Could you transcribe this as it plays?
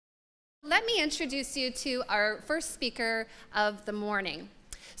Let me introduce you to our first speaker of the morning.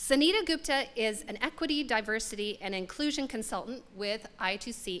 Sunita Gupta is an equity, diversity, and inclusion consultant with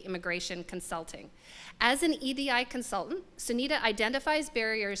I2C Immigration Consulting. As an EDI consultant, Sunita identifies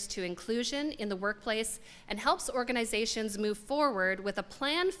barriers to inclusion in the workplace and helps organizations move forward with a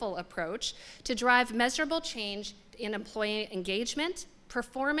planful approach to drive measurable change in employee engagement,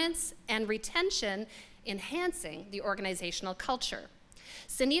 performance, and retention, enhancing the organizational culture.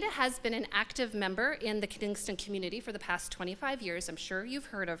 Sunita has been an active member in the Kingston community for the past 25 years. I'm sure you've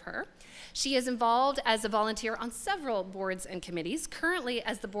heard of her. She is involved as a volunteer on several boards and committees, currently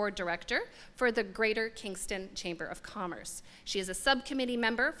as the board director for the Greater Kingston Chamber of Commerce. She is a subcommittee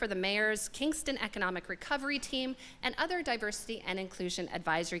member for the Mayor's Kingston Economic Recovery Team and other diversity and inclusion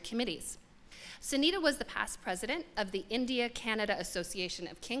advisory committees. Sunita was the past president of the India-Canada Association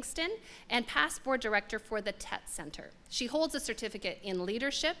of Kingston and past board director for the TET Center. She holds a certificate in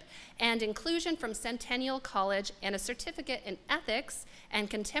leadership and inclusion from Centennial College and a certificate in ethics and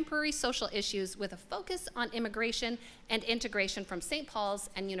contemporary social issues with a focus on immigration and integration from St. Paul's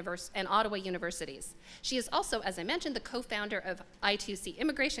and Ottawa universities. She is also, as I mentioned, the co-founder of I2C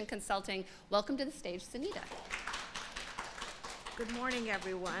Immigration Consulting. Welcome to the stage, Sunita. Good morning,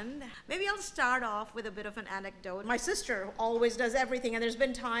 everyone. Maybe I'll start off with a bit of an anecdote. My sister always does everything, and there's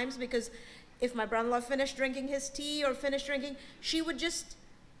been times because if my brother-in-law finished drinking his tea or finished drinking, she would just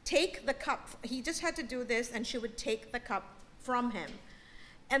take the cup. He just had to do this, and she would take the cup from him.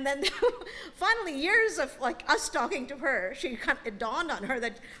 And then finally, years of like us talking to her, it dawned on her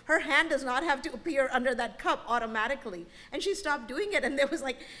that her hand does not have to appear under that cup automatically. And she stopped doing it, and he's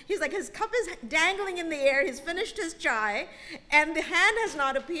like, his cup is dangling in the air, he's finished his chai, and the hand has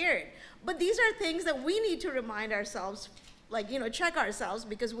not appeared. But these are things that we need to remind ourselves, like, check ourselves,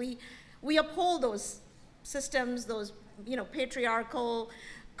 because we uphold those systems, those, patriarchal,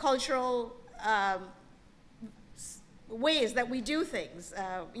 cultural, ways that we do things,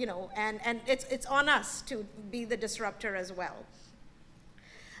 and it's on us to be the disruptor as well.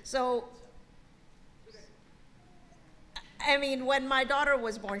 So, I mean, when my daughter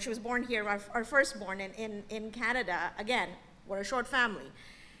was born, she was born here, our firstborn in Canada. Again, we're a short family.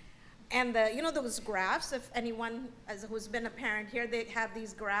 And those graphs, if anyone who's been a parent here, they have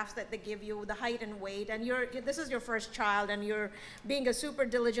these graphs that they give you the height and weight, and this is your first child, and you're being a super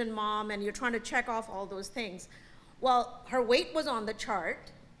diligent mom, and you're trying to check off all those things. Well, her weight was on the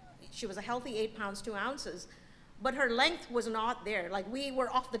chart. She was a healthy 8 pounds, 2 ounces, but her length was not there. Like, we were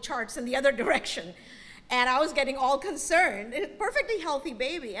off the charts in the other direction. And I was getting all concerned. A perfectly healthy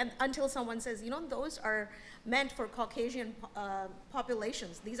baby, and until someone says, those are meant for Caucasian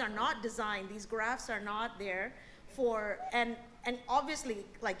populations. These are not designed, these graphs are not there for, and obviously,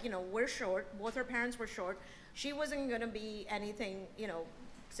 we're short, both her parents were short. She wasn't gonna be anything,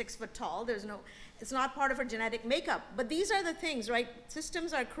 6 foot tall. It's not part of her genetic makeup. But these are the things, right?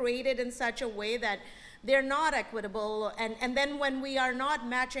 Systems are created in such a way that they're not equitable, and then when we are not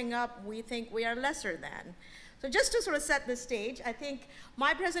matching up, we think we are lesser than. So just to sort of set the stage, I think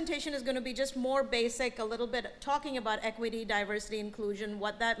my presentation is going to be just more basic, a little bit talking about equity, diversity, inclusion,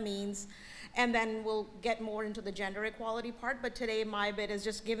 what that means, and then we'll get more into the gender equality part. But today my bit is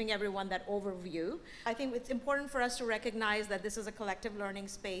just giving everyone that overview. I think it's important for us to recognize that this is a collective learning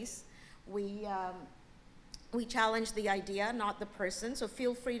space. We challenge the idea, not the person, so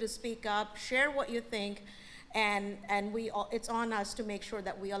feel free to speak up, share what you think, and it's on us to make sure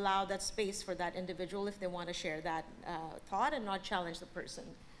that we allow that space for that individual if they want to share that thought and not challenge the person.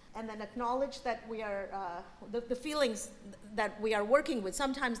 And then acknowledge that we are, the feelings that we are working with,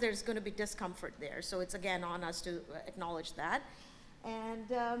 sometimes there's going to be discomfort there, so it's again on us to acknowledge that.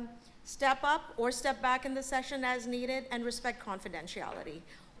 And step up or step back in the session as needed, and respect confidentiality.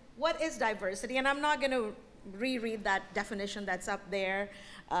 What is diversity? And I'm not going to reread that definition that's up there.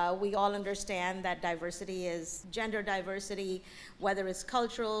 We all understand that diversity is gender diversity, whether it's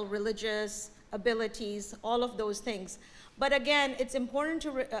cultural, religious, abilities, all of those things. But again, it's important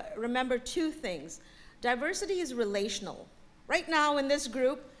to remember two things. Diversity is relational. Right now in this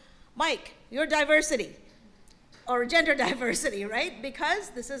group, Mike, you're diversity, or gender diversity, right? Because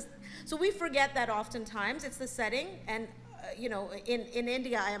this is, so we forget that oftentimes. It's the setting, and in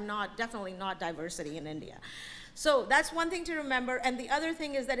India, I am definitely not diversity in India. So that's one thing to remember. And the other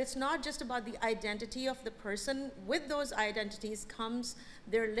thing is that it's not just about the identity of the person. With those identities comes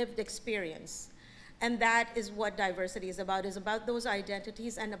their lived experience. And that is what diversity is about those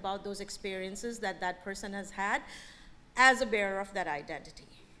identities and about those experiences that that person has had as a bearer of that identity.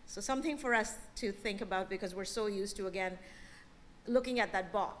 So something for us to think about, because we're so used to, again, looking at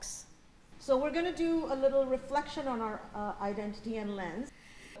that box. So we're going to do a little reflection on our identity and lens.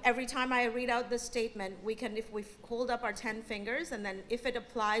 every time I read out this statement, we can, if we hold up our 10 fingers, and then if it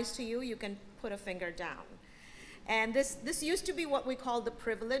applies to you, you can put a finger down. And this used to be what we call the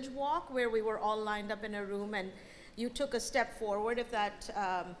privilege walk, where we were all lined up in a room and you took a step forward if that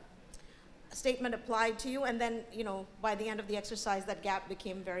statement applied to you, and then, you know, by the end of the exercise, that gap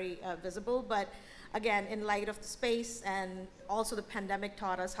became very visible. But again, in light of the space, and also the pandemic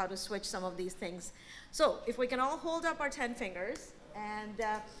taught us how to switch some of these things. So if we can all hold up our 10 fingers, and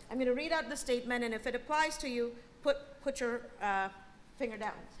I'm going to read out the statement, and if it applies to you, put your finger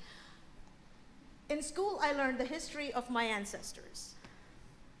down. In school, I learned the history of my ancestors.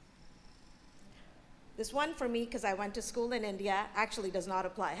 This one for me, because I went to school in India, actually does not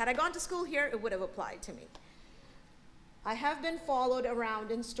apply. Had I gone to school here, it would have applied to me. I have been followed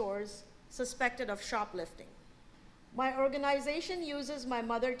around in stores suspected of shoplifting. My organization uses my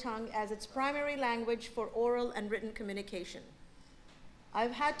mother tongue as its primary language for oral and written communication.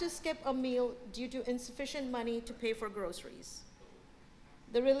 I've had to skip a meal due to insufficient money to pay for groceries.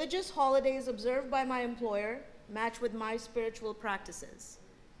 The religious holidays observed by my employer match with my spiritual practices.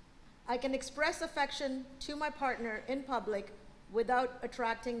 I can express affection to my partner in public without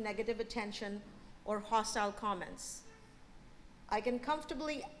attracting negative attention or hostile comments. I can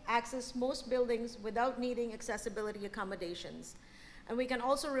comfortably access most buildings without needing accessibility accommodations. And we can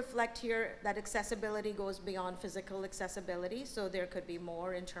also reflect here that accessibility goes beyond physical accessibility, so there could be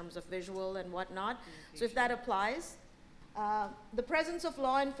more in terms of visual and whatnot. So if that applies, the presence of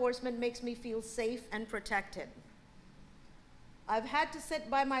law enforcement makes me feel safe and protected. I've had to sit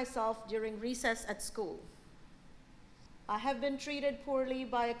by myself during recess at school. I have been treated poorly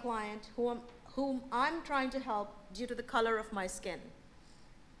by a client whom I'm trying to help due to the color of my skin.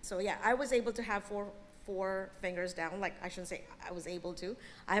 So yeah, I was able to have four fingers down. Like, I shouldn't say I was able to.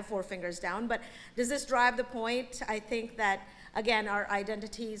 I have 4 fingers down. But does this drive the point? I think that, again, our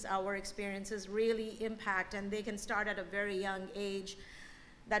identities, our experiences really impact, and they can start at a very young age.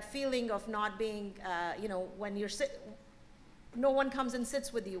 That feeling of not being, you know, when you're no one comes and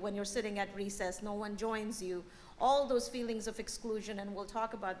sits with you when you're sitting at recess, no one joins you, all those feelings of exclusion, and we'll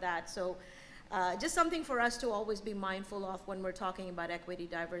talk about that. So just something for us to always be mindful of when we're talking about equity,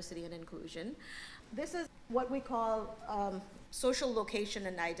 diversity, and inclusion. This is what we call social location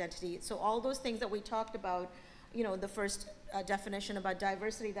and identity. So all those things that we talked about, you know, the first definition about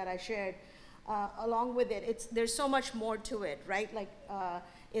diversity that I shared, along with it, there's so much more to it, right? Like,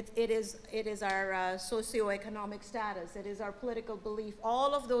 it is our socioeconomic status, it is our political belief,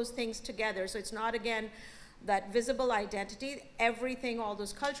 all of those things together. So it's not, again, that visible identity, everything, all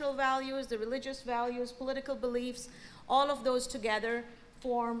those cultural values, the religious values, political beliefs, all of those together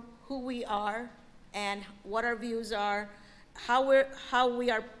form who we are and what our views are, how we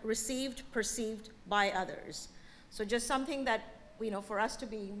are received, perceived by others. So just something that, you know, for us to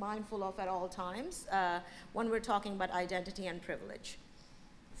be mindful of at all times when we're talking about identity and privilege.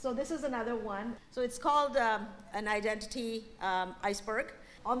 So this is another one. So it's called an identity iceberg.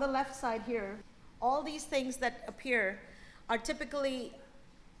 On the left side here, all these things that appear are typically,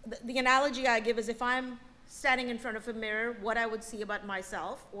 the analogy I give is if I'm standing in front of a mirror, what I would see about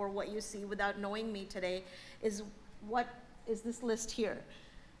myself, or what you see without knowing me today, is what is this list here.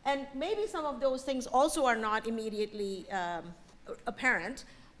 And maybe some of those things also are not immediately apparent,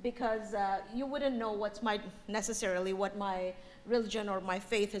 because you wouldn't know necessarily what my religion or my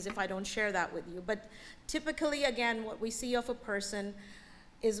faith is if I don't share that with you. But typically, again, what we see of a person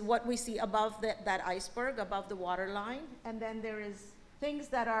is what we see above that iceberg, above the waterline. And then there is things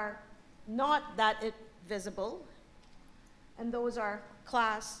that are not that visible. And those are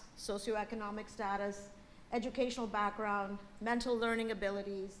class, socioeconomic status, educational background, mental learning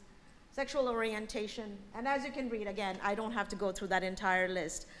abilities, sexual orientation. And as you can read, again, I don't have to go through that entire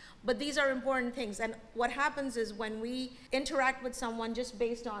list. But these are important things. And what happens is when we interact with someone just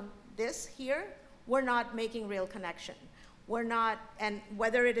based on this here, we're not making real connection. We're not, and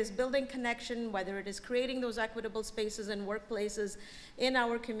whether it is building connection, whether it is creating those equitable spaces and workplaces in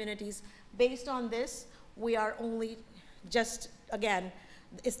our communities, based on this, we are only just, again,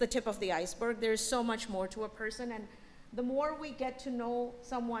 it's the tip of the iceberg. There's so much more to a person, and the more we get to know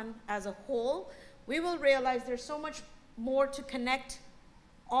someone as a whole, we will realize there's so much more to connect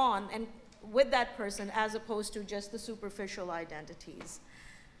on and with that person as opposed to just the superficial identities.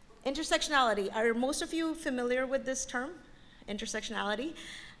 Intersectionality, are most of you familiar with this term? Intersectionality?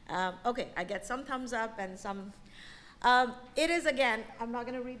 Okay, I get some thumbs up and some. It is, again, I'm not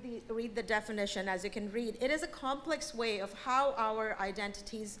going to read the definition. As you can read, it is a complex way of how our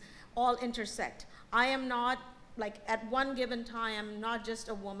identities all intersect. I am not, like, at one given time, I'm not just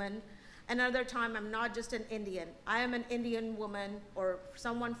a woman. Another time, I'm not just an Indian. I am an Indian woman or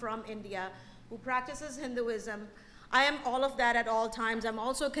someone from India who practices Hinduism. I am all of that at all times. I'm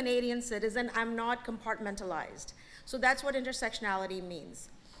also a Canadian citizen. I'm not compartmentalized. So that's what intersectionality means.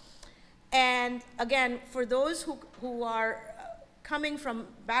 And again, for those who are coming from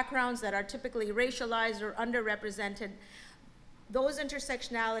backgrounds that are typically racialized or underrepresented, those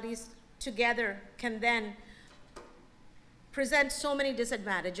intersectionalities together can then present so many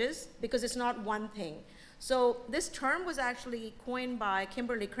disadvantages because it's not one thing. So this term was actually coined by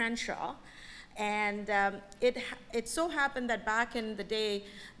Kimberly Crenshaw, and it so happened that back in the day,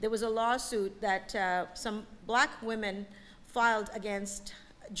 there was a lawsuit that some black women filed against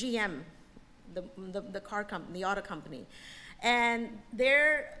GM, the car company, the auto company. And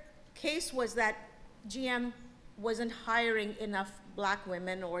their case was that GM wasn't hiring enough black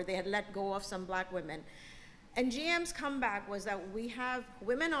women, or they had let go of some black women. And GM's comeback was that we have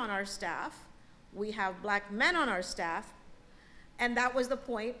women on our staff, we have black men on our staff, and that was the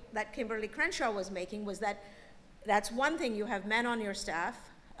point that Kimberly Crenshaw was making, was that that's one thing, you have men on your staff,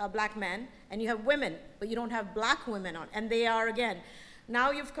 black men, and you have women, but you don't have black women on, and they are, again,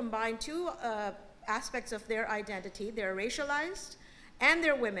 now you've combined two aspects of their identity. They're racialized and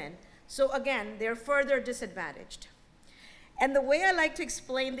they're women. So again, they're further disadvantaged. And the way I like to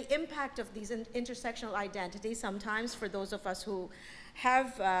explain the impact of these intersectional identities, sometimes for those of us who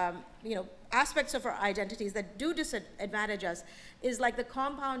have aspects of our identities that do disadvantage us, is like the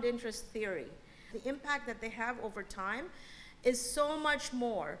compound interest theory. The impact that they have over time is so much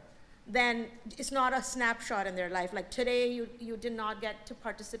more than, it's not a snapshot in their life. Like today you did not get to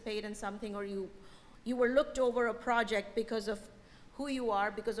participate in something, or you were looked over a project because of who you are,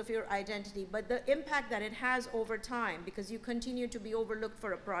 because of your identity, but the impact that it has over time, because you continue to be overlooked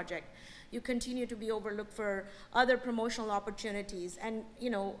for a project, you continue to be overlooked for other promotional opportunities, and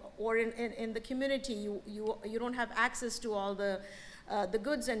or in the community, you don't have access to all the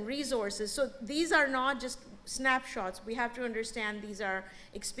goods and resources. So these are not just snapshots. We have to understand these are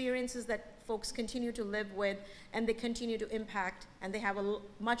experiences that folks continue to live with, and they continue to impact, and they have a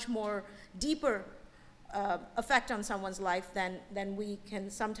much more deeper effect on someone's life than we can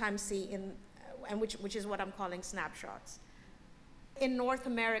sometimes see and which is what I'm calling snapshots. In North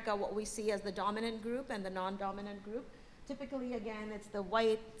America, what we see as the dominant group and the non-dominant group, typically, again, it's the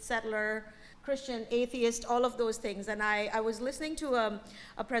white, settler, Christian, atheist, all of those things. And I was listening to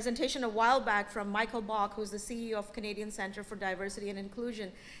a presentation a while back from Michael Bach, who's the CEO of Canadian Centre for Diversity and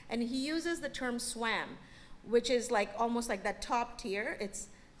Inclusion, and he uses the term SWAM, which is like almost like that top tier. It's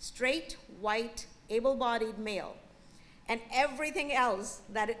straight, white, able-bodied male, and everything else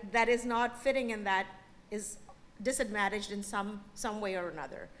that is not fitting in that is disadvantaged in some way or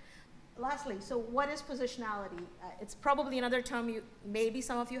another. Lastly, so what is positionality? It's probably another term maybe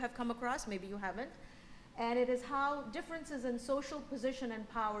some of you have come across, maybe you haven't, and it is how differences in social position and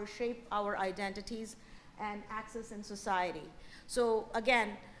power shape our identities and access in society. So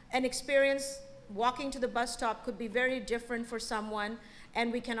again, an experience walking to the bus stop could be very different for someone,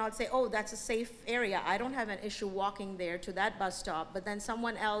 and we cannot say, oh, that's a safe area. I don't have an issue walking there to that bus stop. But then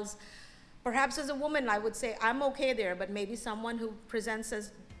someone else, perhaps as a woman, I would say, I'm okay there, but maybe someone who presents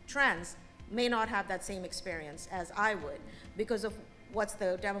as trans may not have that same experience as I would because of what's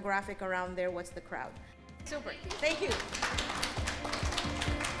the demographic around there, what's the crowd. Super, thank you.